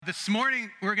This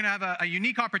morning, we're going to have a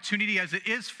unique opportunity as it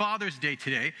is Father's Day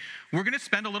today. We're going to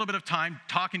spend a little bit of time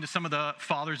talking to some of the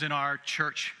fathers in our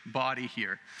church body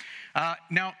here.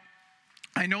 Now,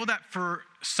 I know that for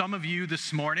some of you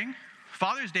this morning,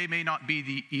 Father's Day may not be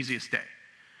the easiest day.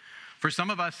 For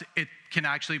some of us, it can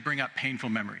actually bring up painful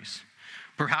memories.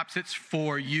 Perhaps it's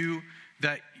for you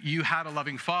that you had a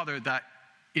loving father that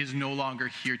is no longer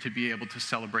here to be able to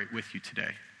celebrate with you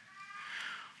today.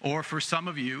 Or for some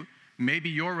of you, maybe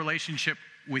your relationship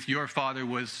with your father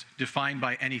was defined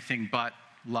by anything but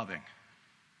loving.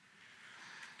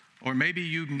 Or maybe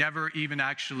you've never even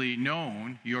actually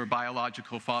known your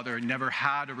biological father and never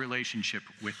had a relationship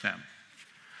with them.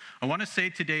 I want to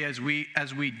say today, as we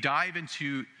dive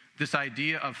into this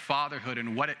idea of fatherhood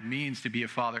and what it means to be a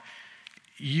father,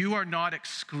 you are not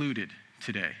excluded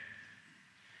today.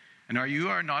 And you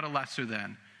are not a lesser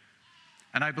than.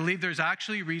 And I believe there's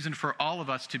actually reason for all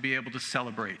of us to be able to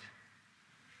celebrate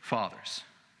fathers.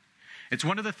 It's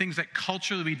one of the things that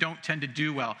culturally we don't tend to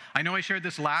do well. I know I shared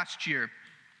this last year,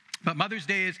 but Mother's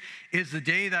Day is the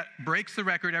day that breaks the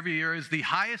record every year, is the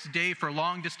highest day for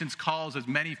long distance calls, as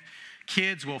many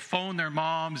kids will phone their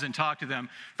moms and talk to them.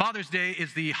 Father's Day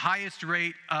is the highest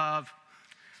rate of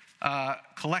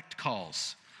collect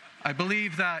calls. I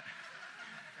believe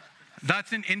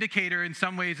that's an indicator in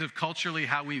some ways of culturally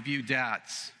how we view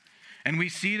dads. And we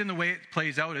see it in the way it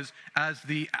plays out as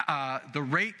the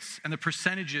rates and the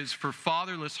percentages for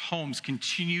fatherless homes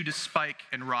continue to spike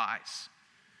and rise.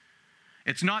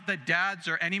 It's not that dads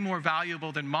are any more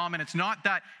valuable than mom, and it's not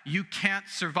that you can't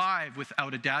survive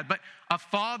without a dad, but a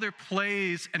father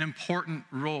plays an important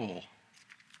role.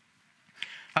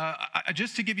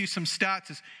 Just to give you some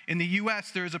stats, in the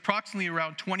U.S., there's approximately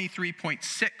around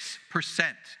 23.6%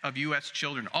 of U.S.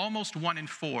 children, almost 1 in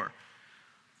 4,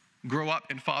 grow up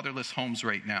in fatherless homes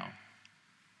right now.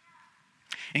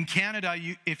 In Canada,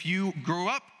 if you grow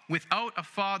up without a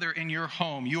father in your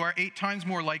home, you are 8 times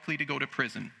more likely to go to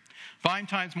prison, 5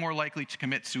 times more likely to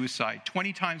commit suicide,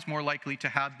 20 times more likely to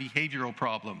have behavioral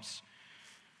problems.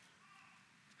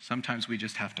 Sometimes we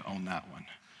just have to own that one.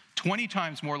 20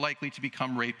 times more likely to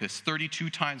become rapists,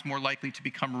 32 times more likely to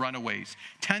become runaways,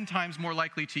 10 times more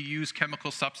likely to use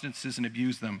chemical substances and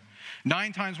abuse them,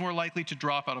 9 times more likely to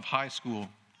drop out of high school.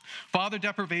 Father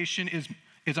deprivation is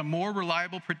a more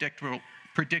reliable predictor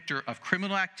of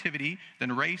criminal activity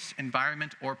than race,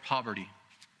 environment, or poverty.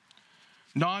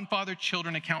 Non-father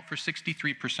children account for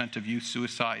 63% of youth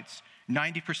suicides,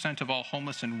 90% of all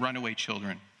homeless and runaway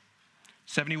children,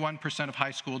 71% of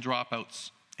high school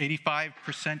dropouts,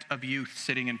 85% of youth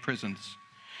sitting in prisons,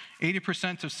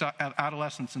 80% of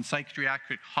adolescents in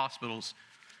psychiatric hospitals,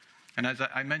 and as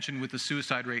I mentioned with the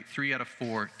suicide rate, 3 out of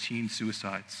 4 teen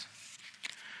suicides.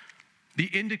 The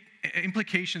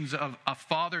implications of a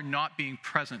father not being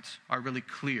present are really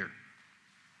clear.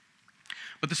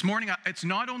 But this morning, it's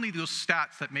not only those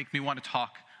stats that make me want to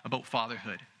talk about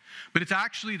fatherhood, but it's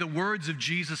actually the words of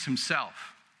Jesus himself.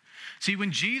 See,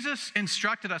 when Jesus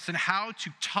instructed us in how to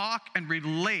talk and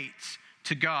relate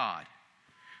to God,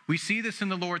 we see this in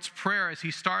the Lord's Prayer as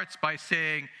he starts by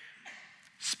saying,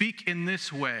 "Speak in this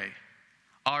way,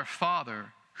 our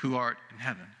Father who art in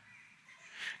heaven."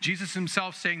 Jesus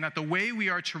himself saying that the way we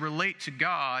are to relate to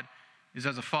God is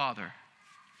as a father.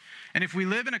 And if we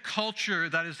live in a culture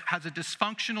that has a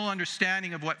dysfunctional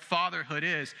understanding of what fatherhood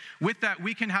is, with that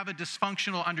we can have a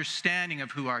dysfunctional understanding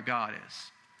of who our God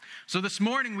is. So this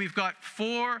morning we've got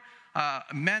 4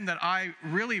 men that I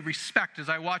really respect as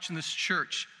I watch in this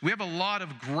church. We have a lot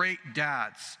of great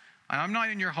dads. I'm not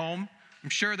in your home.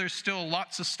 I'm sure there's still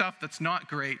lots of stuff that's not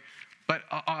great. But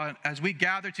as we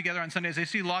gather together on Sundays, I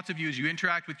see lots of you as you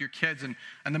interact with your kids. And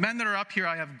the men that are up here,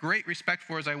 I have great respect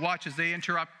for as I watch as they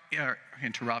interact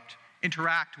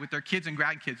with their kids and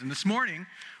grandkids. And this morning,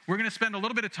 we're going to spend a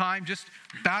little bit of time just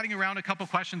batting around a couple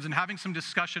questions and having some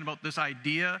discussion about this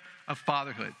idea of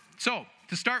fatherhood. So,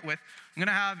 to start with, I'm going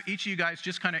to have each of you guys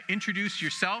just kind of introduce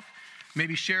yourself,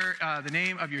 maybe share the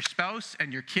name of your spouse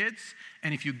and your kids.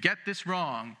 And if you get this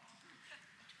wrong,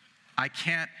 I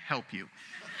can't help you.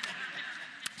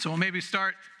 So we'll maybe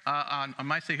start on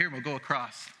my side here, and we'll go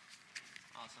across.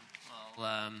 Awesome.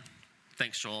 Well,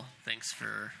 thanks, Joel. It's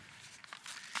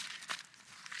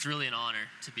really an honor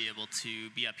to be able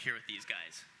to be up here with these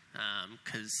guys.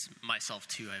 Because myself,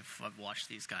 too, I've watched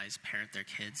these guys parent their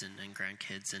kids and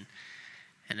grandkids, and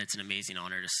it's an amazing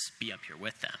honor to be up here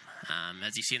with them.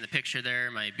 As you see in the picture there,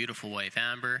 my beautiful wife,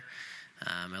 Amber,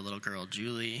 my little girl,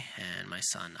 Julie, and my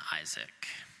son, Isaac.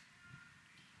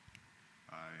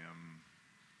 I am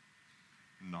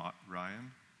not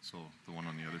Ryan, so the one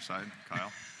on the other side,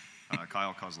 Kyle.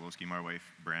 Kyle Kozlowski, my wife,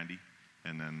 Brandy,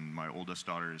 And then my oldest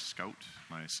daughter is Scout,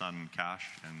 my son Cash,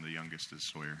 and the youngest is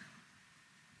Sawyer.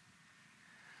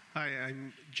 Hi,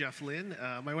 I'm Jeff Lynn.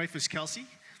 My wife is Kelsey.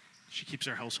 She keeps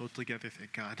our household together,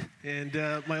 thank God. And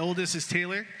my oldest is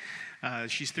Taylor.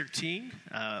 She's 13.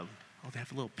 They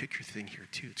have a little picture thing here,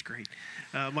 too. It's great.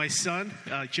 My son,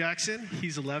 Jackson,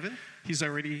 he's 11. He's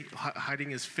already hiding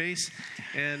his face.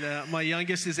 And my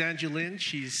youngest is Angeline.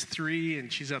 She's 3,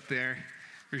 and she's up there.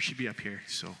 Or she'd be up here.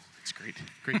 So it's great.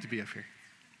 Great to be up here.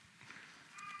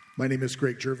 My name is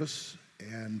Greg Jervis,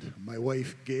 and my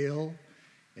wife, Gail.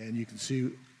 And you can see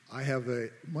I have a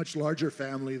much larger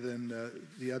family than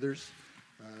the others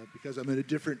because I'm in a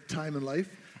different time in life.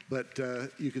 But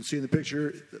you can see in the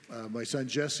picture my son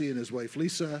Jesse and his wife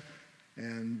Lisa,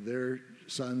 and their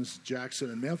sons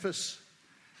Jackson and Memphis.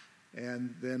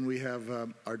 And then we have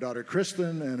our daughter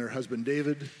Kristen and her husband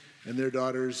David, and their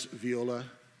daughters Viola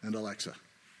and Alexa.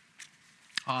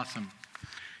 Awesome.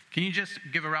 Can you just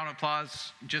give a round of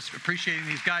applause, just appreciating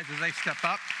these guys as they step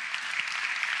up?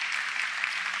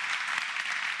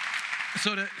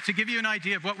 So to give you an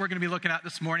idea of what we're going to be looking at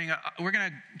this morning, we're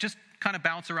going to just kind of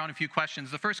bounce around a few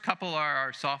questions. The first couple are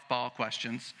our softball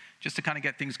questions, just to kind of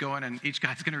get things going, and each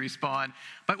guy's going to respond.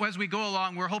 But as we go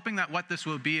along, we're hoping that what this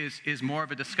will be is more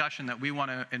of a discussion that we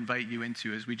want to invite you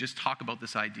into as we just talk about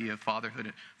this idea of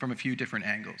fatherhood from a few different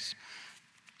angles.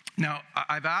 Now,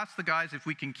 I've asked the guys if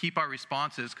we can keep our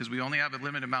responses, because we only have a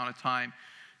limited amount of time,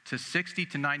 to 60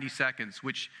 to 90 seconds,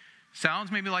 which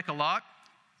sounds maybe like a lot,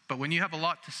 but when you have a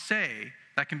lot to say,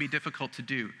 that can be difficult to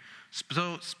do.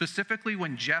 So specifically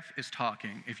when Jeff is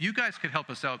talking, if you guys could help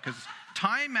us out, because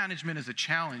time management is a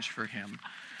challenge for him.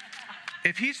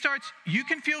 If he starts, you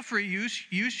can feel free,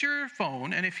 use your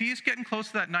phone, and if he's getting close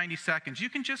to that 90 seconds, you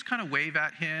can just kind of wave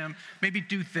at him, maybe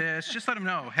do this, just let him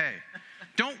know, hey,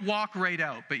 don't walk right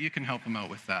out, but you can help him out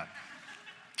with that.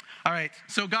 All right,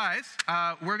 so guys,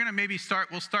 we're going to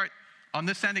we'll start on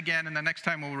this end again, and the next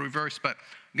time we'll reverse, but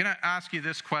I'm going to ask you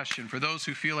this question for those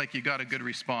who feel like you got a good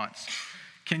response.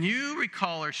 Can you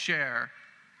recall or share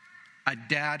a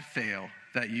dad fail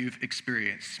that you've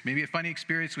experienced? Maybe a funny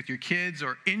experience with your kids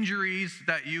or injuries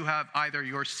that you have either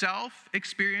yourself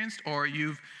experienced or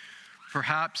you've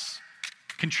perhaps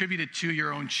contributed to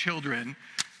your own children.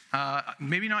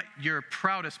 Maybe not your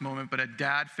proudest moment, but a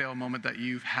dad fail moment that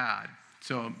you've had.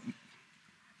 So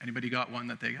anybody got one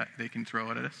that they can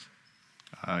throw at us?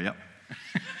 Yep.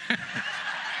 It's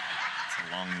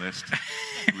a long list.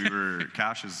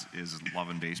 Cash is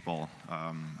loving baseball.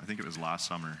 I think it was last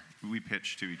summer. We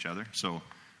pitched to each other. So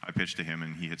I pitched to him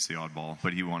and he hits the odd ball,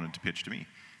 but he wanted to pitch to me.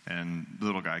 And the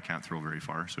little guy can't throw very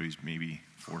far, so he's maybe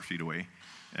 4 feet away.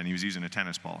 And he was using a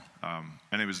tennis ball.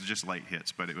 And it was just light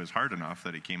hits, but it was hard enough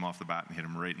that it came off the bat and hit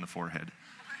him right in the forehead.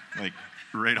 Like,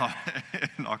 right off,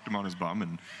 knocked him on his bum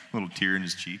and a little tear in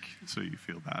his cheek. So you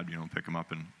feel bad, pick him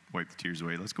up and wipe the tears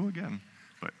away. Let's go again.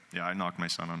 But yeah, I knocked my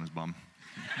son on his bum.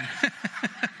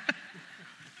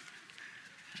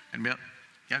 And Bill,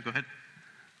 yeah, go ahead.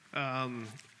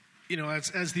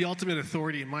 As the ultimate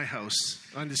authority in my house,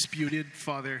 undisputed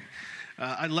father,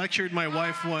 I lectured my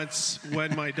wife once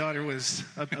when my daughter was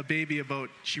a baby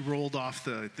she rolled off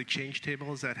the change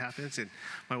table as that happens, and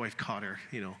my wife caught her,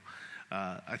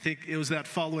 I think it was that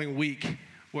following week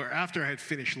where after I had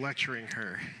finished lecturing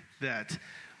her that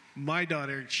my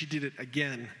daughter, she did it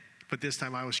again, but this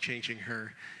time I was changing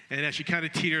her. And as she kind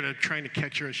of teetered, I'm trying to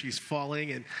catch her as she's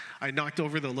falling, and I knocked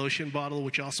over the lotion bottle,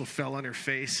 which also fell on her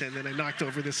face, and then I knocked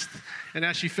over this, and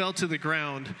as she fell to the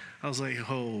ground, I was like,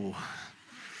 oh,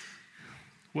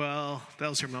 well, that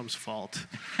was her mom's fault,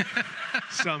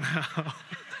 somehow.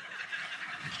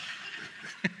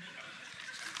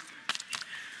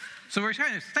 So we're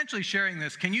kind of essentially sharing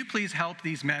this. Can you please help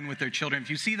these men with their children? If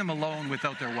you see them alone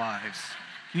without their wives,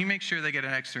 can you make sure they get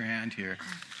an extra hand here?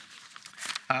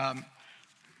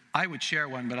 I would share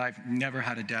one, but I've never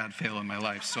had a dad fail in my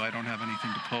life, so I don't have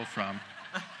anything to pull from.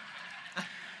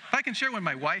 I can share when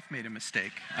my wife made a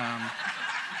mistake.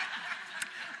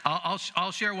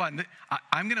 I'll share one.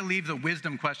 I'm going to leave the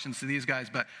wisdom questions to these guys,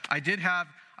 but I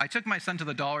took my son to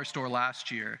the dollar store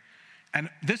last year. And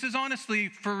this is honestly,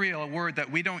 for real, a word that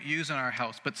we don't use in our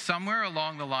house. But somewhere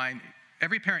along the line,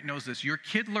 every parent knows this. Your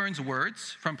kid learns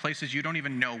words from places you don't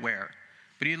even know where.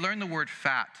 But he learned the word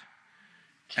fat.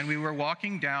 And we were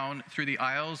walking down through the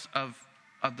aisles of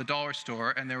the dollar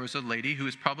store, and there was a lady who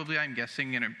was probably, I'm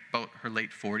guessing, in about her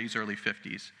late 40s, early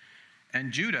 50s.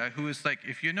 And Judah, who is like,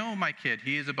 if you know my kid,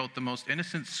 he is about the most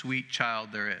innocent, sweet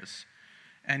child there is.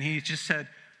 And he just said,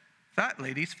 that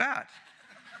lady's fat.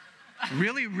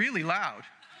 Really, really loud,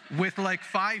 with like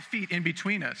 5 feet in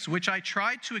between us, which I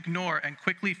tried to ignore and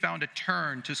quickly found a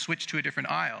turn to switch to a different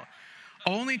aisle.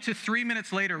 only to 3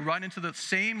 minutes later run into the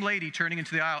same lady turning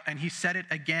into the aisle, and he said it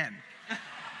again.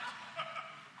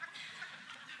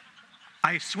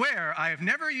 I swear, I have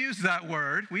never used that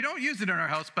word. We don't use it in our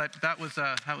house, but that was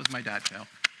my dad fail.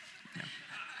 Yeah.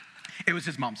 It was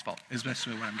his mom's fault, is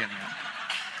basically what I'm getting at.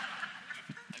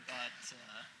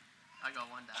 I got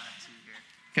one to add to here.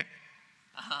 Okay.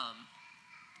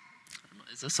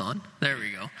 Is this on? There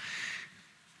we go.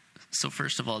 So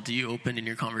first of all, do you open in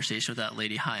your conversation with that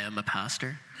lady, "Hi, I'm a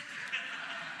pastor"?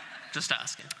 Just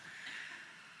asking.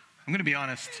 I'm going to be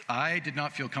honest. I did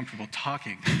not feel comfortable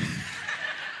talking.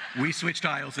 We switched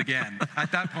aisles again.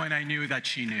 At that point, I knew that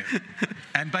she knew.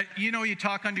 But you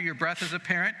talk under your breath as a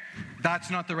parent. That's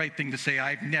not the right thing to say.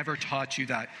 I've never taught you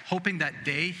that. Hoping that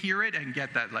they hear it and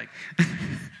get that,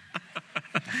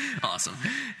 Awesome.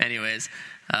 Anyways,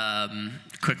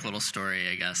 quick little story,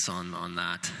 I guess, on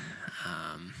that.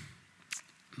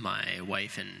 My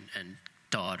wife and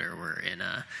daughter were in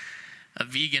a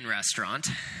vegan restaurant,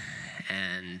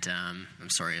 and I'm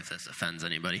sorry if this offends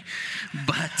anybody,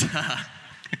 but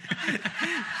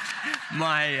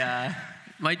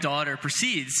my daughter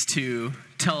proceeds to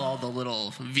tell all the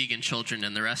little vegan children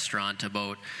in the restaurant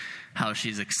about how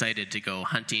she's excited to go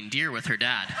hunting deer with her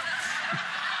dad.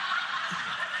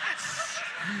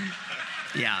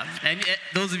 Yeah, and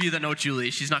those of you that know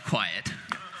Julie, she's not quiet.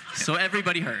 So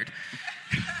everybody heard.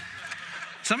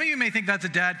 Some of you may think that's a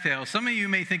dad fail. Some of you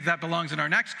may think that belongs in our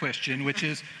next question, which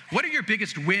is, what are your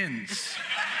biggest wins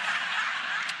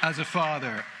as a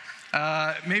father?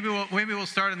 Maybe we'll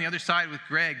start on the other side with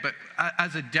Greg, but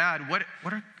as a dad,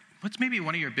 what's maybe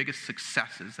one of your biggest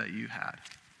successes that you had?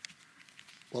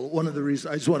 Well, one of the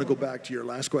reasons, I just want to go back to your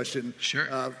last question. Sure.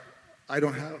 I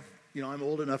don't have, I'm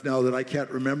old enough now that I can't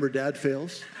remember dad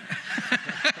fails.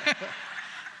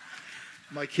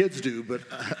 My kids do, but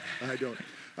I don't.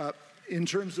 In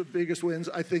terms of biggest wins,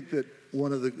 I think that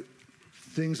one of the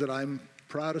things that I'm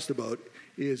proudest about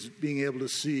is being able to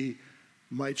see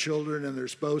my children and their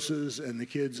spouses and the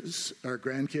kids, our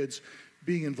grandkids,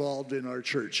 being involved in our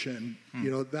church. And,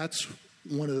 that's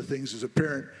one of the things as a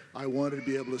parent I wanted to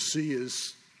be able to see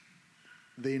is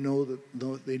they know the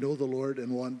Lord and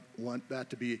want that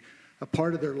to be a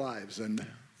part of their lives. And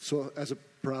so as a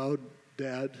proud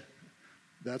dad,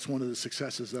 that's one of the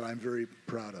successes that I'm very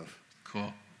proud of.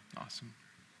 Cool. Awesome.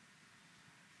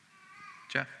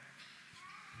 Jeff?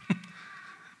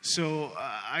 So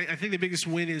I think the biggest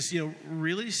win is,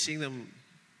 really seeing them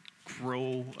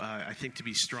grow, I think, to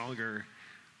be stronger,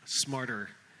 smarter,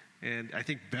 and I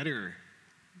think better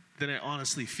than I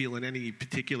honestly feel in any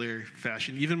particular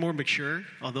fashion. Even more mature,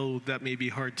 although that may be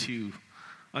hard to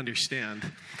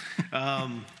understand.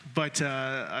 But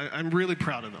I'm really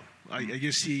proud of them. I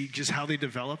just see just how they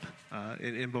develop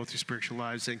in both their spiritual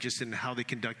lives and just in how they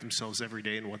conduct themselves every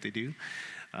day and what they do.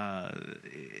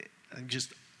 I'm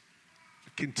just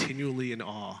continually in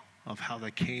awe of how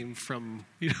that came from,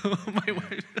 my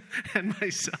wife and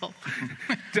myself.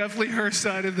 Definitely her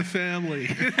side of the family.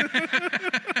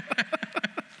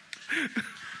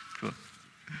 Cool.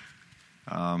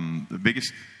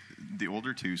 The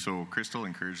older two, so Crystal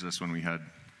encouraged us when we had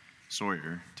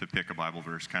Sawyer to pick a Bible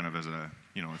verse kind of as a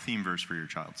theme verse for your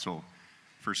child. So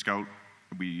for Scout,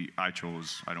 I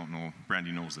chose, I don't know,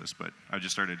 Brandy knows this, but I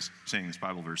just started saying this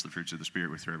Bible verse, the fruits of the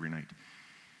Spirit, with her every night.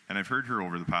 And I've heard her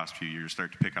over the past few years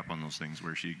start to pick up on those things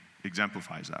where she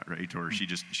exemplifies that, right? Or she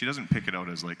doesn't pick it out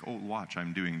as like, oh, watch,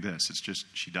 I'm doing this. It's just,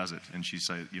 she does it. And she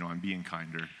says, I'm being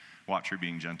kind, or watch her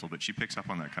being gentle. But she picks up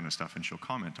on that kind of stuff and she'll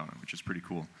comment on it, which is pretty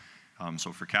cool.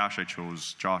 So for Cash, I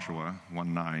chose Joshua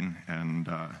 1:9, and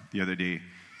the other day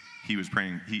he was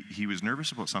praying. He was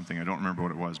nervous about something. I don't remember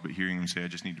what it was, but hearing him say, "I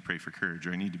just need to pray for courage,"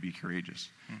 or "I need to be courageous,"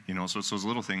 So it's those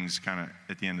little things, kind of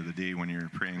at the end of the day when you're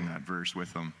praying that verse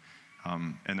with them,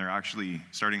 and they're actually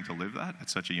starting to live that at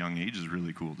such a young age is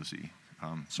really cool to see.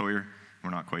 Sawyer,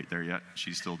 we're not quite there yet.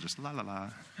 She's still just la la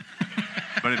la,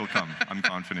 but it'll come. I'm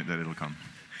confident that it'll come.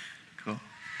 Cool.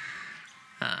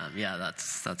 Yeah,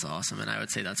 that's awesome, and I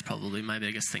would say that's probably my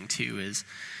biggest thing too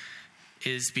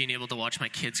is being able to watch my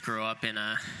kids grow up in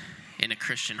a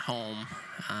Christian home,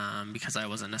 because I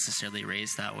wasn't necessarily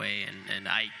raised that way, and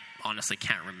I honestly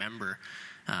can't remember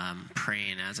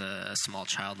praying as a small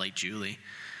child like Julie,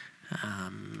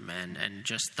 and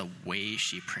just the way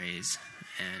she prays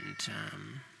and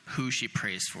who she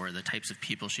prays for, the types of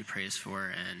people she prays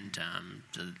for, and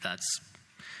that's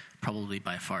probably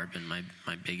by far been my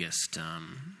biggest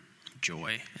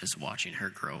joy, is watching her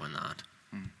grow in that.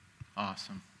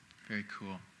 Awesome. Very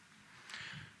cool.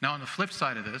 Now, on the flip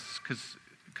side of this,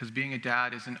 because being a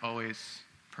dad isn't always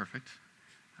perfect,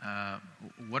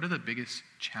 what are the biggest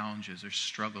challenges or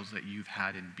struggles that you've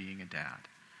had in being a dad?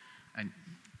 And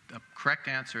the correct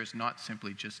answer is not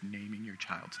simply just naming your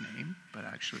child's name, but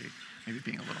actually maybe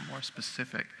being a little more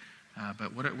specific.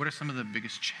 But what are some of the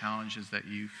biggest challenges that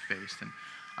you've faced? And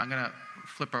I'm going to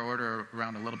flip our order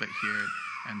around a little bit here.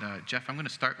 And Jeff, I'm going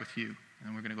to start with you. And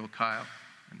then we're going to go Kyle,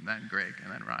 and then Greg,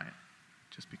 and then Ryan.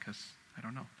 Just because, I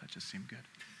don't know, that just seemed good.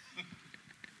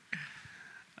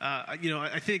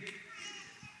 I think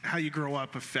how you grow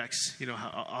up affects,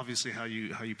 obviously how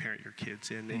you parent your kids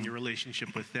and your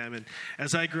relationship with them. And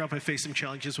as I grew up, I faced some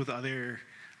challenges with other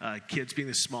kids, being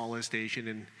the smallest Asian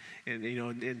and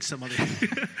in some other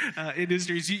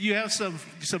industries. You have some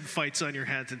fights on your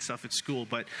hands and stuff at school.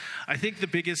 But I think the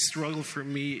biggest struggle for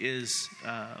me is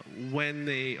when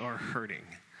they are hurting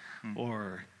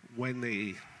or when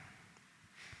they...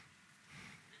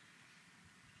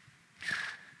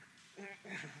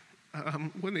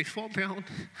 when they fall down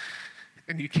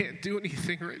and you can't do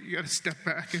anything right, you got to step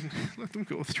back and let them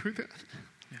go through that.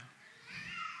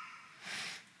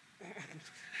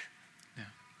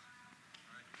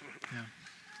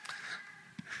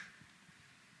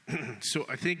 Yeah. So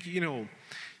I think, you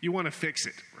want to fix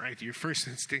it, right? Your first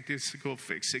instinct is to go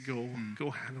fix it, go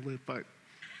handle it, but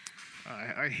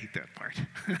I hate that part.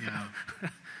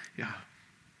 Yeah.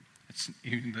 It's,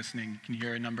 even listening, you can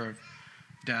hear a number of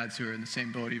dads who are in the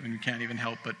same boat, even who can't even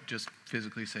help but just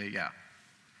physically say, yeah.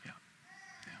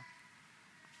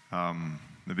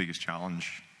 The biggest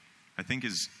challenge, I think,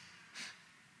 is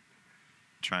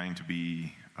trying to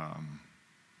be,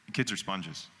 kids are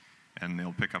sponges, and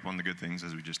they'll pick up on the good things,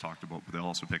 as we just talked about, but they'll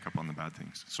also pick up on the bad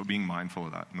things. So being mindful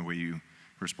of that and the way you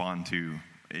respond to,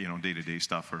 day-to-day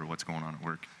stuff or what's going on at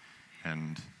work.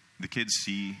 And the kids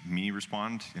see me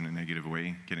respond in a negative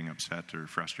way, getting upset or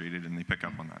frustrated, and they pick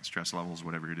up on that, stress levels,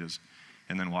 whatever it is.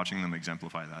 And then watching them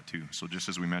exemplify that too. So just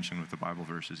as we mentioned with the Bible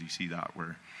verses, you see that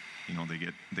where,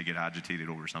 they get agitated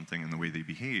over something and the way they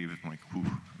behave. I'm like, ooh,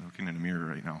 I'm looking in a mirror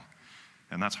right now.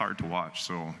 And that's hard to watch.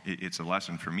 So it's a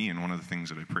lesson for me. And one of the things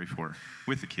that I pray for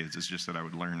with the kids is just that I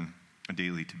would learn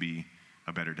daily to be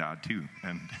a better dad too.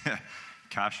 And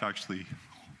Cash actually...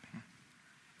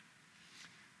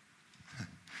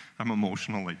 I'm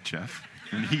emotional like Jeff,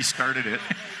 and he started it.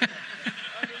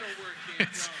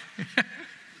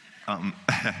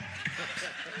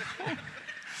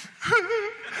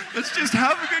 Let's just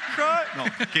have a good cry. No,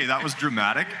 okay, that was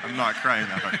dramatic. I'm not crying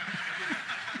that hard.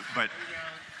 But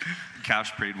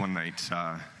Cash prayed one night.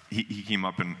 He came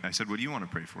up and I said, "What do you want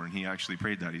to pray for?" And he actually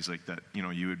prayed that. He's like, that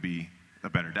you would be a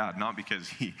better dad, not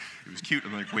because it was cute.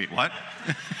 I'm like, wait, what?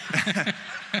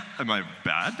 Am I a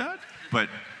bad dad? But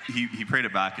he prayed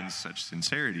it back in such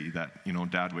sincerity that,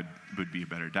 dad would be a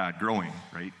better dad growing,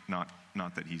 right? Not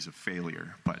that he's a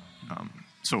failure, but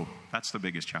so that's the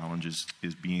biggest challenge is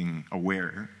being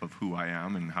aware of who I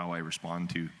am and how I respond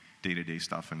to day-to-day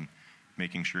stuff and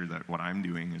making sure that what I'm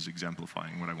doing is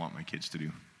exemplifying what I want my kids to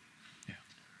do. Yeah.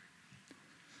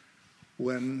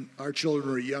 When our children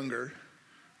were younger,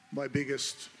 my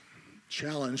biggest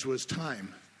challenge was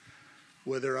time.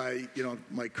 Whether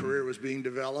my career was being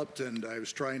developed and I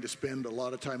was trying to spend a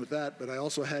lot of time with that, but I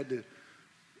also had to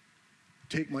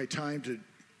take my time to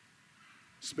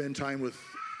spend time with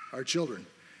our children.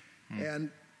 And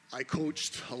I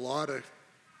coached a lot of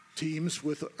teams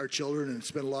with our children and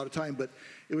spent a lot of time, but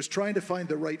it was trying to find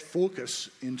the right focus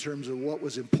in terms of what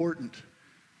was important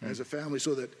as a family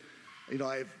so that,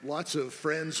 I have lots of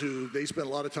friends who they spent a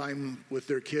lot of time with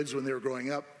their kids when they were growing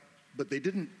up, but they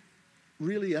didn't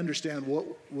really understand what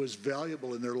was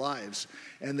valuable in their lives.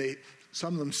 And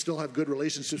some of them still have good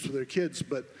relationships with their kids,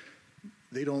 but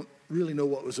they don't really know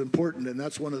what was important. And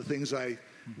that's one of the things I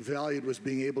valued was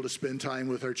being able to spend time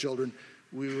with our children.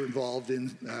 We were involved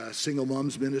in single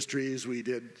moms ministries. We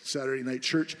did Saturday night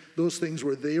church. Those things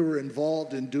where they were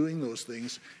involved in doing those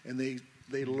things, and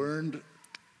they learned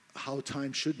how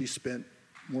time should be spent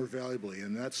more valuably.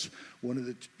 And that's one of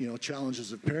the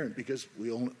challenges of parent, because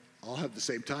we all have the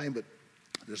same time, but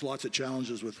there's lots of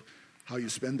challenges with how you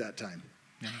spend that time.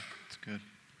 Yeah, that's good.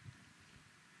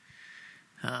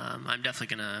 I'm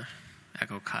definitely going to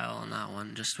echo Kyle on that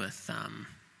one, just with,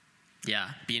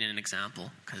 being an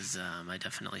example, because I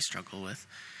definitely struggle with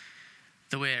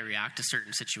the way I react to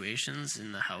certain situations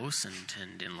in the house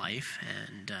and in life,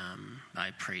 and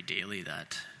I pray daily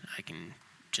that I can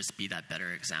just be that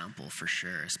better example for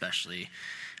sure. Especially,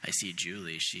 I see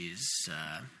Julie, she's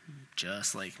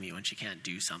just like me. When she can't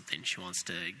do something, she wants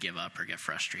to give up or get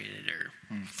frustrated or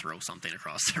throw something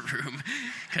across the room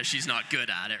because she's not good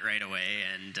at it right away.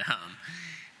 And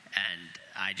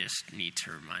I just need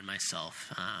to remind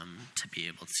myself to be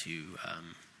able to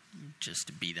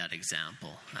just be that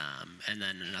example. And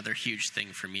then another huge thing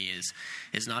for me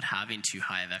is not having too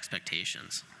high of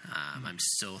expectations. I'm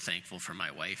so thankful for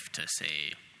my wife to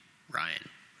say, Ryan,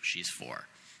 she's 4.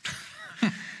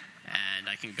 And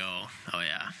I can go, oh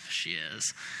yeah, she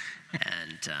is.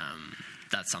 And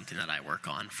that's something that I work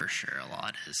on for sure a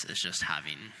lot, is just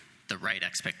having the right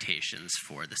expectations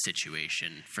for the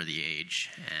situation, for the age,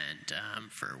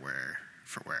 and for where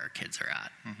our kids are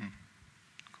at. Mm-hmm.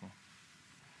 Cool.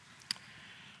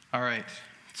 All right.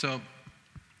 So at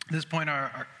this point,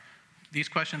 these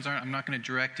questions I'm not going to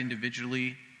direct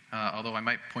individually, although I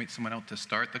might point someone out to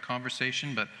start the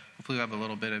conversation, but hopefully we'll have a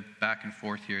little bit of back and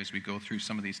forth here as we go through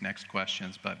some of these next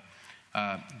questions. But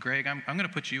Greg, I'm going to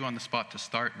put you on the spot to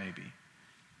start maybe,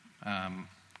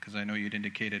 because I know you'd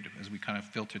indicated as we kind of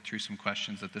filtered through some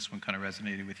questions that this one kind of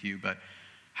resonated with you. But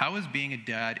how has being a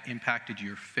dad impacted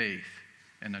your faith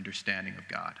and understanding of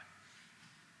God?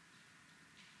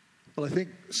 Well, I think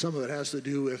some of it has to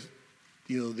do with,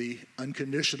 the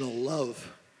unconditional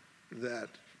love that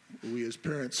we as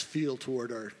parents feel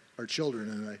toward our children.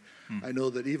 And I know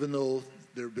that even though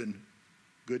there have been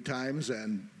good times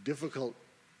and difficult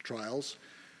trials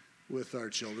with our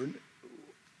children,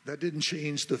 that didn't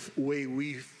change the way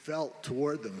we felt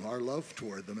toward them, our love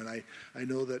toward them. And I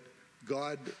know that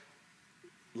God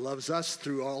loves us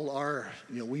through all our,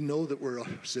 we know that we're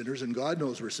sinners, and God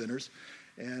knows we're sinners.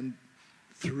 And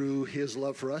through his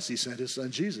love for us, he sent his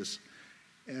son Jesus.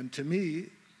 And to me,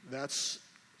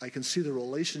 I can see the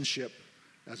relationship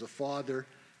as a father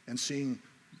and seeing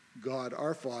God,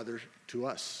 our Father, to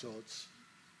us.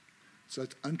 So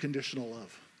it's unconditional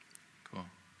love. Cool.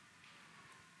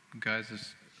 Guys,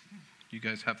 you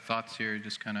guys have thoughts here,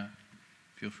 just kind of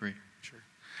feel free. Sure.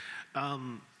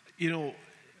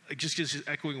 Just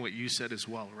echoing what you said as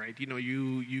well, right?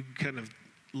 You kind of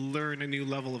learn a new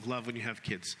level of love when you have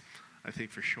kids, I think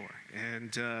for sure.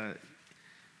 And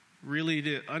really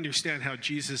to understand how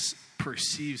Jesus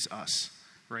perceives us,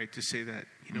 right? To say that,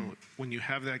 when you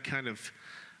have that kind of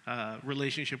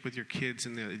relationship with your kids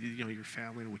and your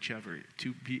family and whichever,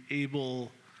 to be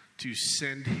able to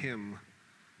send him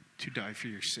to die for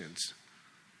your sins.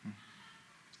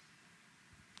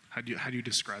 How do you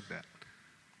describe that?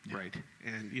 Yeah. Right.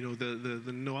 And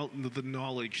the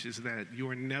knowledge is that you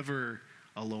are never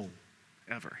alone,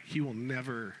 ever. He will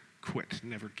never quit,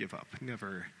 never give up,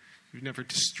 you've never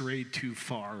strayed too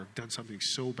far or done something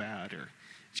so bad, or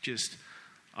it's just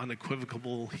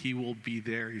unequivocal. He will be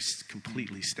there. He's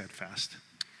completely steadfast.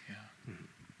 Yeah.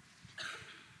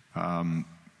 Mm-hmm.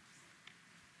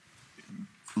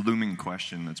 Looming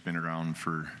question that's been around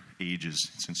for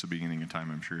ages, since the beginning of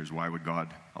time, I'm sure, is why would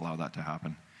God allow that to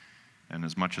happen? And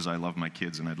as much as I love my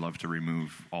kids and I'd love to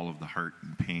remove all of the hurt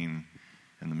and pain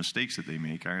and the mistakes that they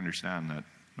make, I understand that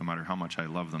no matter how much I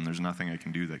love them, there's nothing I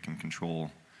can do that can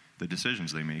control the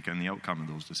decisions they make and the outcome of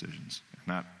those decisions.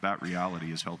 And that reality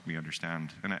has helped me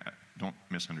understand, and I don't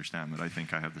misunderstand that I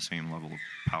think I have the same level of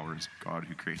power as God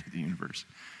who created the universe.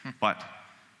 But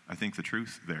I think the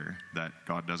truth there, that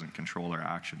God doesn't control our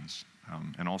actions,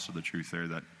 and also the truth there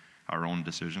that our own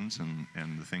decisions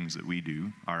and the things that we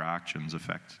do, our actions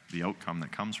affect the outcome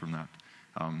that comes from that,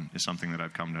 is something that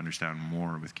I've come to understand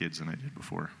more with kids than I did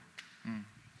before.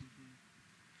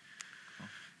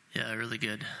 Yeah, really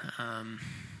good.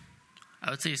 I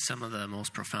would say some of the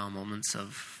most profound moments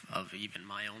of even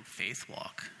my own faith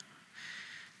walk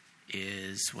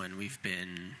is when we've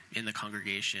been in the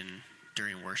congregation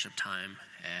during worship time,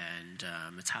 and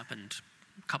it's happened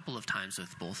a couple of times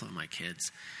with both of my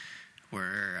kids,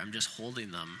 where I'm just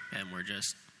holding them and we're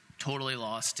just totally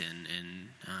lost in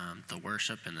the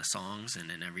worship and the songs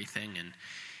and in everything,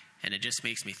 and it just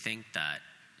makes me think that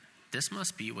this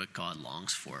must be what God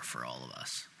longs for all of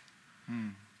us.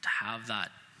 To have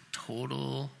that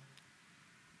total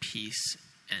peace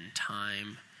and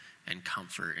time and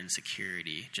comfort and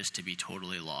security, just to be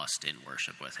totally lost in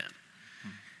worship with him.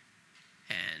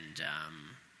 And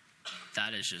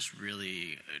that has just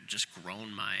really just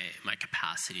grown my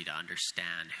capacity to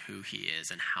understand who he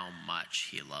is and how much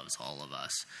he loves all of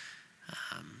us,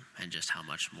 and just how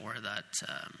much more that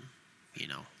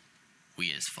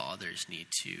we as fathers need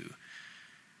to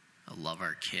love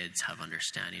our kids, have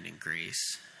understanding and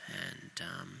grace, and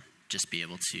just be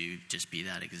able to just be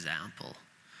that example,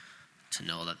 to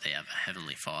know that they have a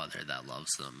heavenly Father that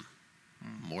loves them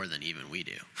more than even we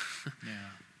do.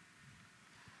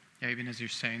 Yeah, even as you're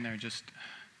saying there, just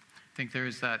I think there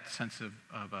is that sense of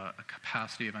a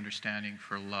capacity of understanding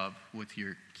for love with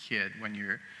your kid when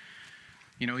you're,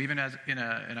 even as in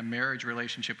a marriage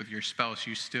relationship with your spouse,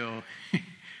 you still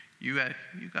you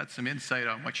got some insight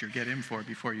on what you're getting for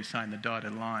before you sign the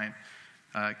dotted line.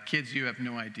 Kids, you have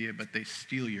no idea, but they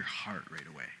steal your heart right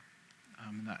away.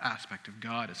 And that aspect of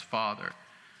God as Father.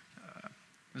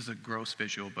 This is a gross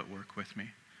visual, but work with me.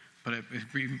 But it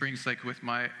even brings, like with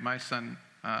my son,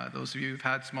 those of you who've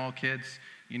had small kids,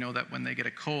 you know that when they get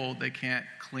a cold, they can't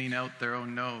clean out their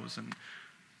own nose. And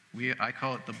I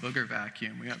call it the booger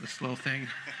vacuum. We got this little thing.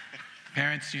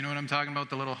 Parents, you know what I'm talking about?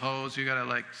 The little hose you got to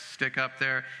like stick up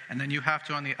there. And then you have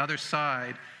to, on the other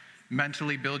side,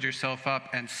 mentally build yourself up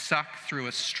and suck through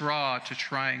a straw to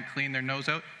try and clean their nose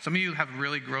out. Some of you have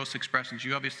really gross expressions.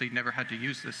 You obviously never had to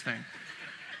use this thing.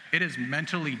 It is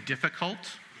mentally difficult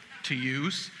to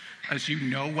use as you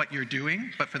know what you're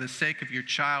doing, but for the sake of your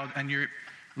child, and you're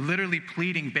literally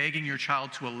pleading, begging your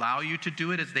child to allow you to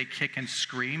do it as they kick and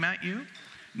scream at you,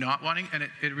 not wanting, and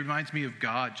it reminds me of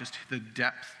God, just the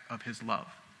depth of his love.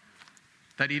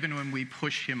 That even when we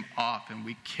push him off and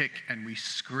we kick and we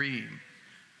scream,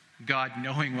 God,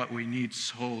 knowing what we need,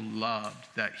 so loved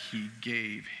that he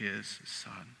gave his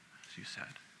son, as you said.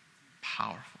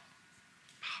 Powerful.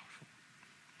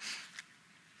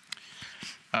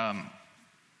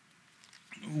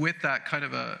 With that kind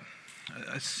of a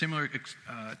similar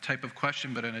type of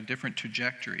question, but in a different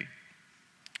trajectory,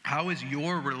 how is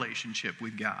your relationship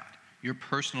with God, your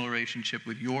personal relationship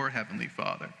with your Heavenly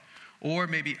Father, or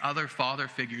maybe other father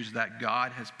figures that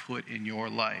God has put in your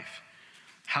life?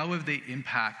 How have they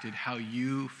impacted how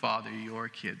you father your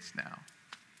kids now?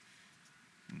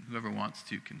 And whoever wants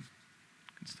to can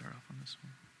start off on this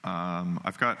one.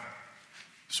 I've got,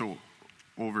 so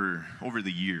over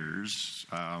the years,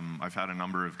 I've had a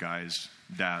number of guys,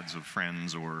 dads of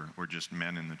friends, or just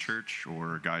men in the church,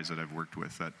 or guys that I've worked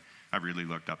with that I've really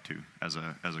looked up to as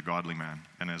a godly man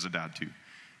and as a dad too.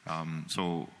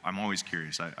 So I'm always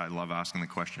curious. I love asking the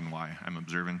question why. I'm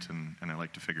observant and I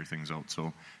like to figure things out.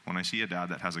 So when I see a dad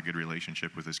that has a good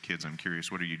relationship with his kids, I'm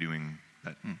curious, what are you doing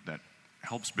that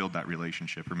helps build that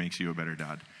relationship or makes you a better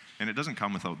dad? And it doesn't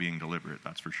come without being deliberate,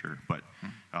 that's for sure. But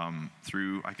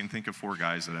I can think of 4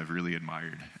 guys that I've really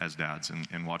admired as dads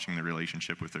and watching their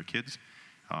relationship with their kids.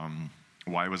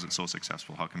 Why was it so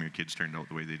successful? How come your kids turned out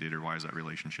the way they did, or why is that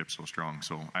relationship so strong?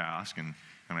 So I ask, and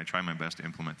I try my best to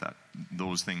implement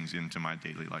those things into my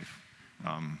daily life.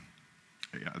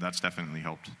 That's definitely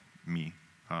helped me.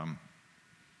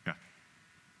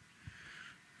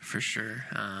 For sure.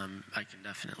 I can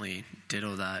definitely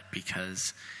ditto that,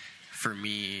 because for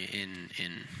me, in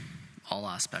all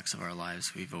aspects of our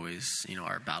lives, we've always,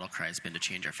 our battle cry has been to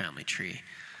change our family tree.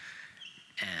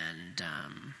 And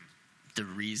the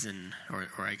reason, or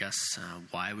I guess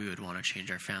why we would want to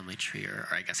change our family tree, or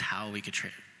I guess how we could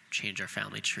change our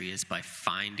family tree, is by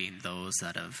finding those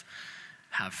that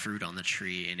have fruit on the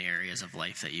tree in areas of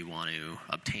life that you want to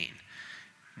obtain.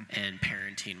 And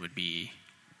parenting would be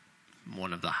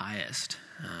one of the highest,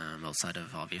 outside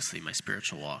of obviously my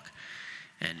spiritual walk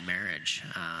and marriage.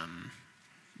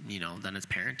 Then it's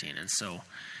parenting. And so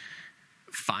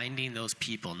finding those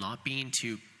people, not being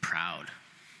too proud,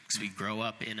 because we grow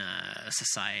up in a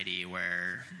society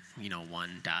where,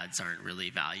 1, dads aren't really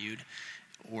valued,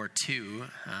 or 2,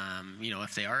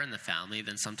 if they are in the family,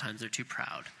 then sometimes they're too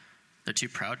proud. They're too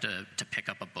proud to pick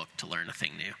up a book to learn a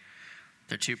thing new.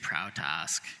 They're too proud to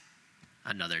ask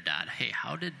another dad, hey,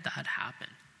 how did that happen?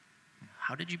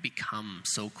 How did you become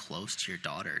so close to your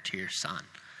daughter, to your son?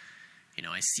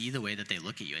 I see the way that they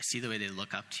look at you. I see the way they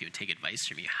look up to you and take advice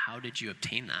from you. How did you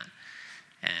obtain that?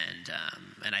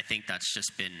 And I think that's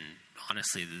just been,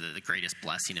 honestly, the greatest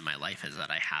blessing in my life, is that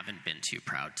I haven't been too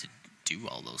proud to do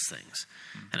all those things.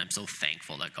 And I'm so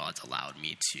thankful that God's allowed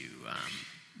me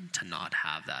to not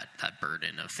have that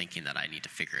burden of thinking that I need to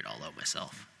figure it all out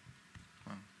myself.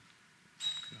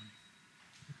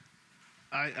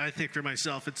 I think for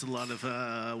myself, it's a lot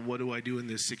of what do I do in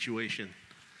this situation?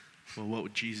 Well, what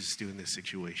would Jesus do in this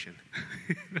situation?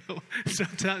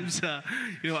 Sometimes,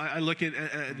 I look at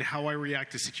how I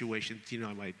react to situations.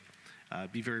 I might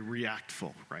be very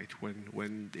reactful, right?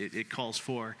 When it calls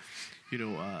for,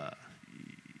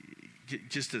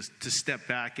 just to step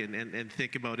back and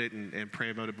think about it and pray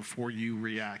about it before you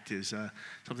react is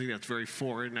something that's very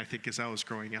foreign. I think as I was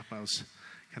growing up, I was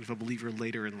kind of a believer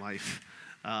later in life.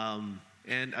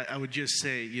 And I would just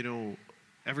say,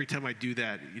 every time I do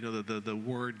that, the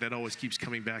word that always keeps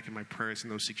coming back in my prayers in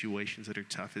those situations that are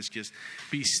tough is just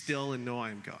be still and know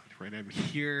I am God, right? I'm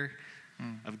here.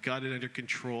 I've got it under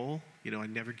control. I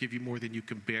never give you more than you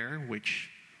can bear,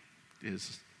 which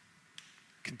is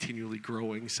continually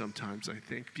growing sometimes, I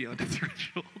think, beyond the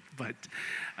threshold. But,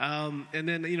 and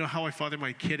then, how I father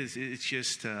my kid it's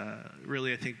just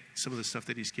really, I think some of the stuff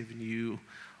that he's given you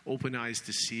open eyes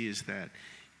to see is that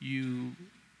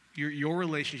your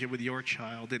relationship with your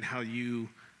child and how you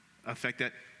effect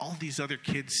that all these other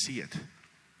kids see it.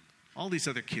 All these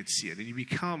other kids see it. And you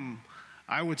become,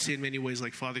 I would say in many ways,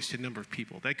 like fathers to a number of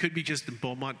people. That could be just in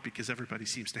Beaumont because everybody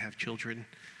seems to have children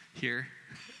here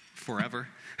forever.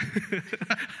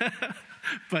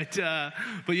 But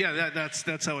yeah,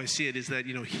 that's how I see it, is that,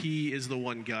 he is the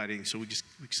one guiding. So we just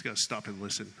got to stop and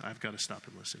listen. I've got to stop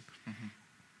and listen. Mm-hmm.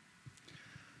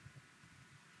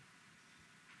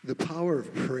 The power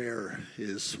of prayer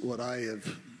is what I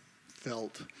have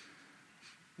felt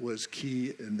was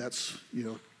key, and that's,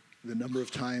 the number of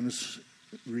times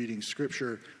reading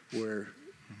Scripture where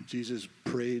Jesus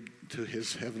prayed to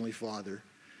his Heavenly Father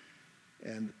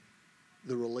and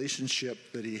the relationship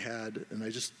that he had. And I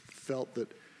just felt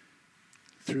that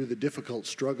through the difficult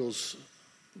struggles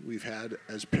we've had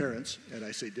as parents, and I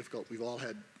say difficult, we've all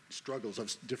had struggles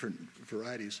of different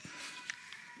varieties,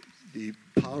 the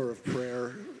power of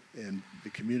prayer and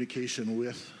the communication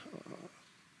with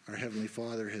our Heavenly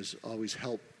Father has always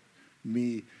helped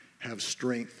me have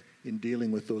strength in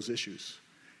dealing with those issues.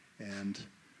 And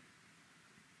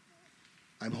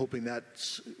I'm hoping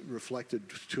that's reflected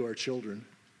to our children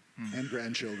and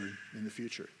grandchildren in the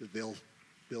future, that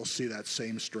they'll see that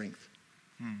same strength.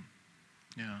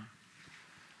 Yeah.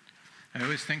 I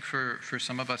always think for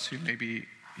some of us who maybe,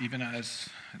 even as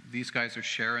these guys are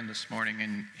sharing this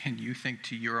morning, and you think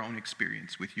to your own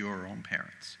experience with your own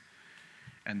parents,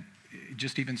 and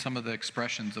just even some of the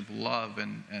expressions of love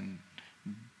and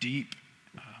deep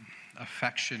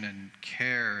affection and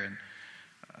care and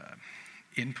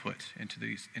input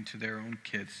into their own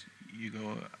kids, you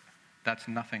go, that's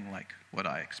nothing like what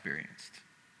I experienced.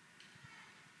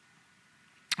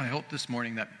 I hope this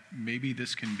morning that maybe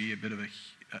this can be a bit of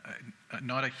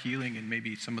not a healing and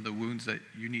maybe some of the wounds that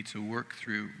you need to work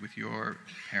through with your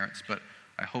parents, but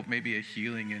I hope maybe a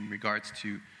healing in regards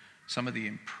to some of the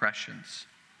impressions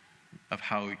of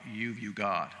how you view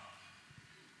God.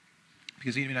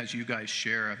 Because even as you guys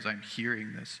share, as I'm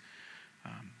hearing this,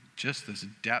 just this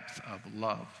depth of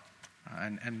love,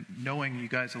 and knowing you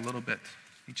guys a little bit,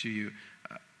 each of you,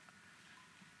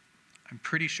 I'm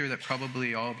pretty sure that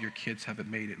probably all of your kids have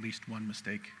made at least one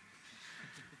mistake.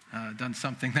 Done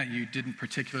something that you didn't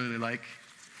particularly like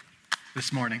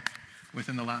this morning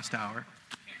within the last hour.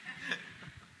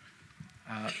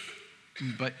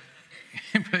 But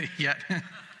yet,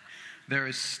 there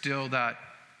is still that,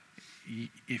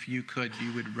 if you could,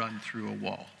 you would run through a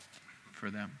wall for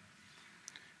them.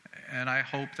 And I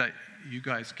hope that you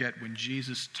guys get, when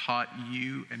Jesus taught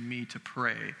you and me to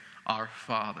pray, our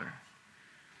Father,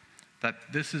 that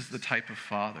this is the type of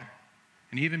Father.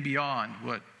 And even beyond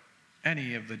what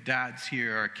any of the dads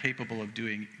here are capable of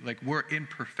doing, like, we're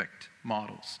imperfect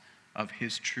models of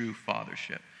his true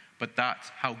fathership. But that's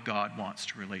how God wants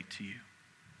to relate to you.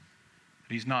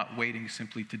 He's not waiting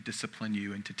simply to discipline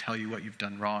you and to tell you what you've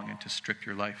done wrong and to strip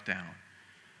your life down.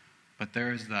 But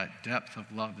there is that depth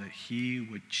of love that he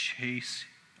would chase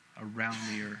around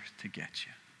the earth to get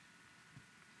you.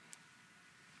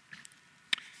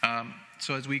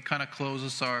 So as we kind of close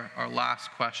this, our last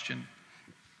question,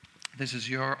 this is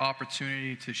your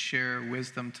opportunity to share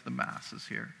wisdom to the masses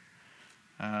here.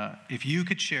 If you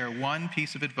could share one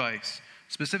piece of advice,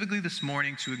 specifically this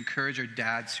morning, to encourage our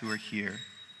dads who are here,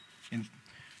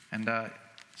 and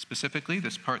specifically,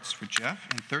 this part's for Jeff,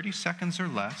 in 30 seconds or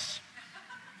less.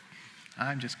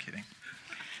 I'm just kidding.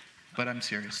 But I'm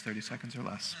serious, 30 seconds or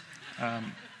less.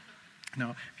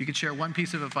 No, if you could share one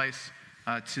piece of advice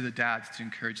to the dads to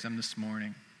encourage them this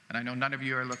morning. And I know none of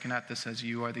you are looking at this as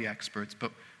you are the experts,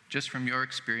 but just from your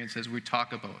experience as we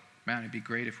talk about, man, it'd be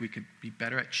great if we could be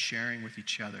better at sharing with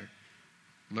each other,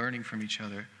 learning from each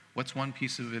other. What's one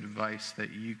piece of advice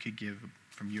that you could give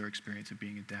from your experience of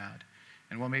being a dad?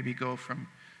 And we'll maybe go from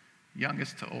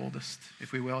youngest to oldest,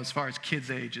 if we will, as far as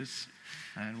kids' ages.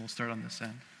 And we'll start on this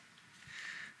end.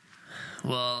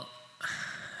 Well,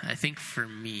 I think for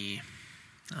me,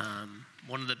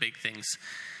 one of the big things,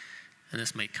 and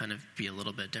this might kind of be a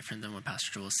little bit different than what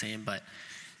Pastor Joel was saying, but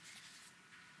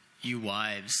you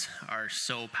wives are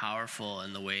so powerful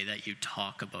in the way that you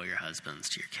talk about your husbands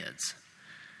to your kids.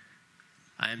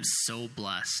 I am so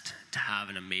blessed to have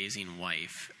an amazing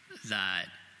wife that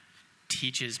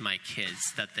teaches my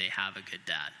kids that they have a good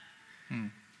dad.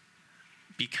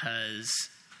 Because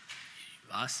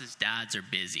us as dads are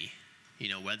busy. You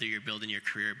know, whether you're building your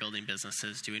career, building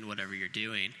businesses, doing whatever you're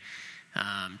doing,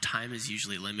 time is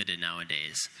usually limited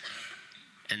nowadays.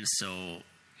 And so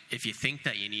if you think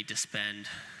that you need to spend,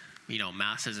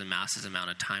 masses and masses amount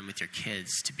of time with your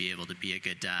kids to be able to be a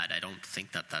good dad, I don't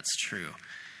think that that's true.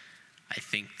 I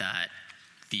think that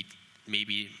the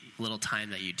maybe little time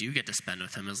that you do get to spend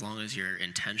with them, as long as you're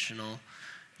intentional,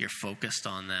 you're focused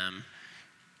on them,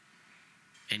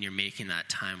 and you're making that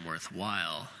time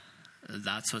worthwhile,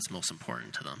 that's what's most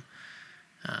important to them.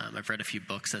 I've read a few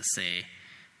books that say,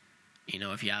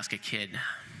 if you ask a kid,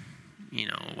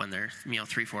 when they're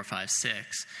 3, 4, 5,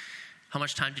 6, how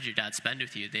much time did your dad spend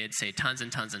with you? They'd say tons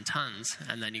and tons and tons.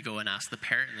 And then you go and ask the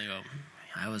parent, and they go,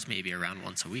 I was maybe around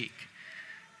once a week.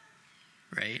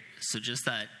 Right? So just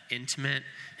that intimate,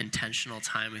 intentional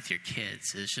time with your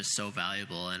kids is just so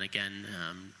valuable. And again,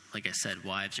 like I said,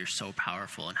 wives are so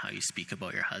powerful in how you speak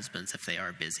about your husbands if they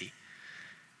are busy,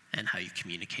 and how you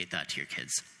communicate that to your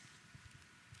kids.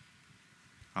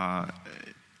 I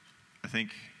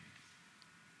think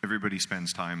everybody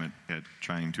spends time at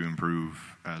trying to improve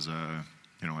as a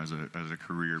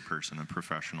career person, a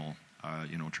professional,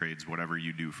 trades, whatever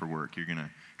you do for work, you're going to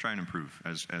try and improve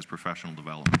as professional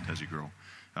development as you grow.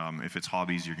 If it's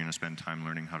hobbies, you're going to spend time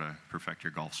learning how to perfect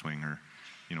your golf swing, or,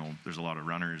 there's a lot of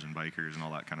runners and bikers and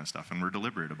all that kind of stuff. And we're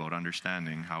deliberate about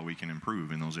understanding how we can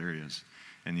improve in those areas.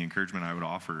 And the encouragement I would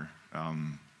offer,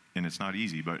 and it's not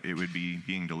easy, but it would be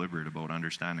being deliberate about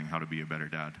understanding how to be a better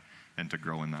dad and to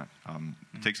grow in that.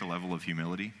 It takes a level of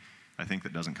humility, I think,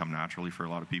 that doesn't come naturally for a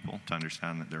lot of people, to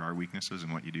understand that there are weaknesses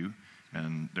in what you do,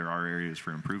 and there are areas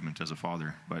for improvement as a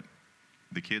father. But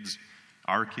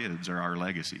our kids are our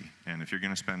legacy, and if you're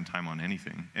going to spend time on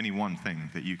anything, any one thing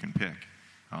that you can pick,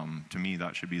 to me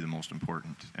that should be the most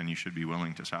important, and you should be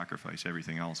willing to sacrifice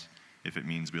everything else if it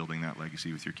means building that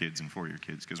legacy with your kids and for your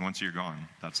kids. Because once you're gone,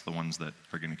 that's the ones that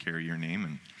are going to carry your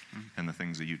name and the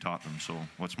things that you taught them. So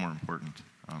what's more important?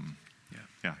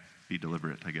 Be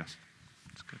deliberate, I guess.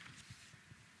 That's good.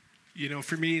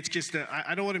 For me, it's just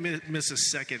I don't want to miss a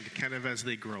second kind of as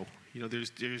they grow.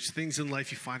 There's things in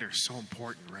life you find are so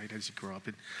important, right, as you grow up.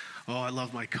 And, I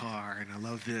love my car, and I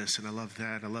love this, and I love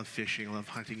that. I love fishing, I love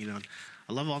hunting,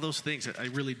 I love all those things. I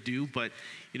really do. But,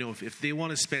 if they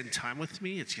want to spend time with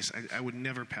me, it's just I would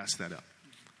never pass that up.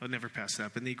 I'll never pass that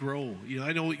up. And they grow.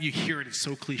 I know you hear it. It's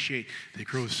so cliche. They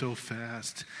grow so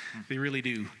fast. They really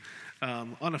do.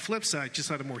 On a flip side,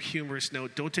 just on a more humorous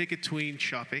note, don't take a tween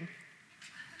shopping.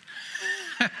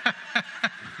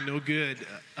 No good.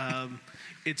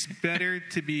 It's better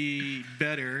to be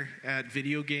better at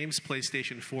video games,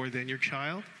 PlayStation 4, than your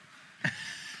child.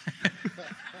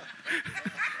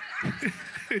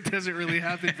 It doesn't really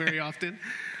happen very often.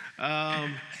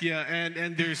 And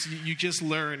you just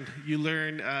learn. You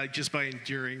learn just by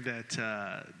enduring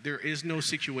that there is no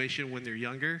situation when they're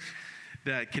younger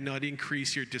that cannot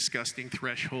increase your disgusting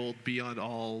threshold beyond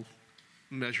all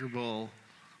measurable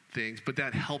things, but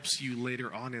that helps you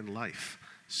later on in life.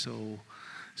 So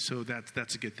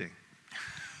that's a good thing.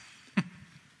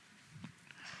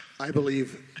 I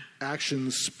believe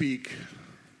actions speak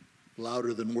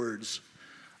louder than words.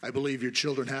 I believe your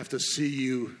children have to see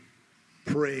you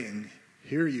praying,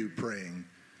 hear you praying,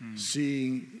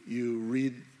 seeing you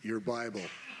read your Bible,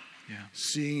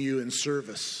 seeing you in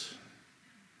service,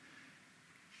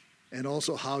 and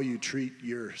also how you treat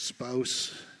your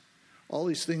spouse. All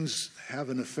these things have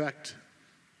an effect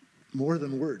more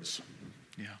than words.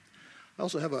 Yeah. I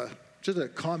also have just a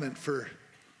comment for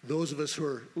those of us who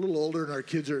are a little older and our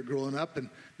kids are growing up and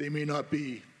they may not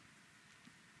be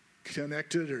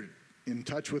connected or in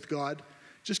touch with God.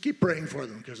 Just keep praying for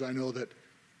them, because I know that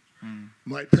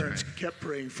my parents kept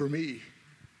praying for me,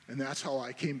 and that's how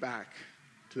I came back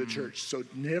to the church. So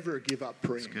never give up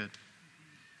praying. That's good.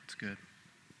 That's good.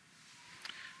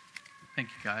 Thank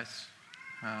you, guys.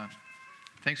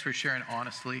 Thanks for sharing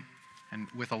honestly and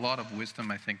with a lot of wisdom,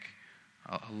 I think.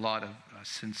 A lot of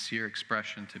sincere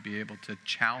expression to be able to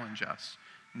challenge us.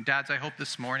 And dads, I hope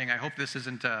this morning, this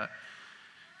isn't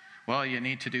you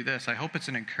need to do this. I hope it's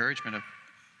an encouragement of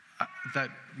that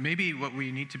maybe what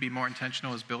we need to be more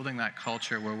intentional is building that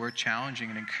culture where we're challenging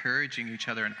and encouraging each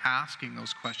other and asking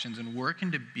those questions and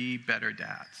working to be better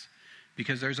dads.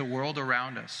 Because there's a world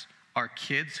around us, our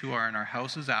kids who are in our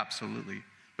houses, absolutely,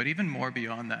 but even more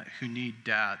beyond that, who need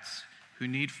dads, who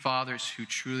need fathers who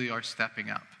truly are stepping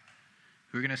up,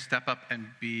 who are going to step up and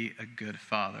be a good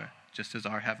father, just as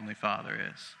our Heavenly Father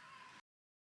is.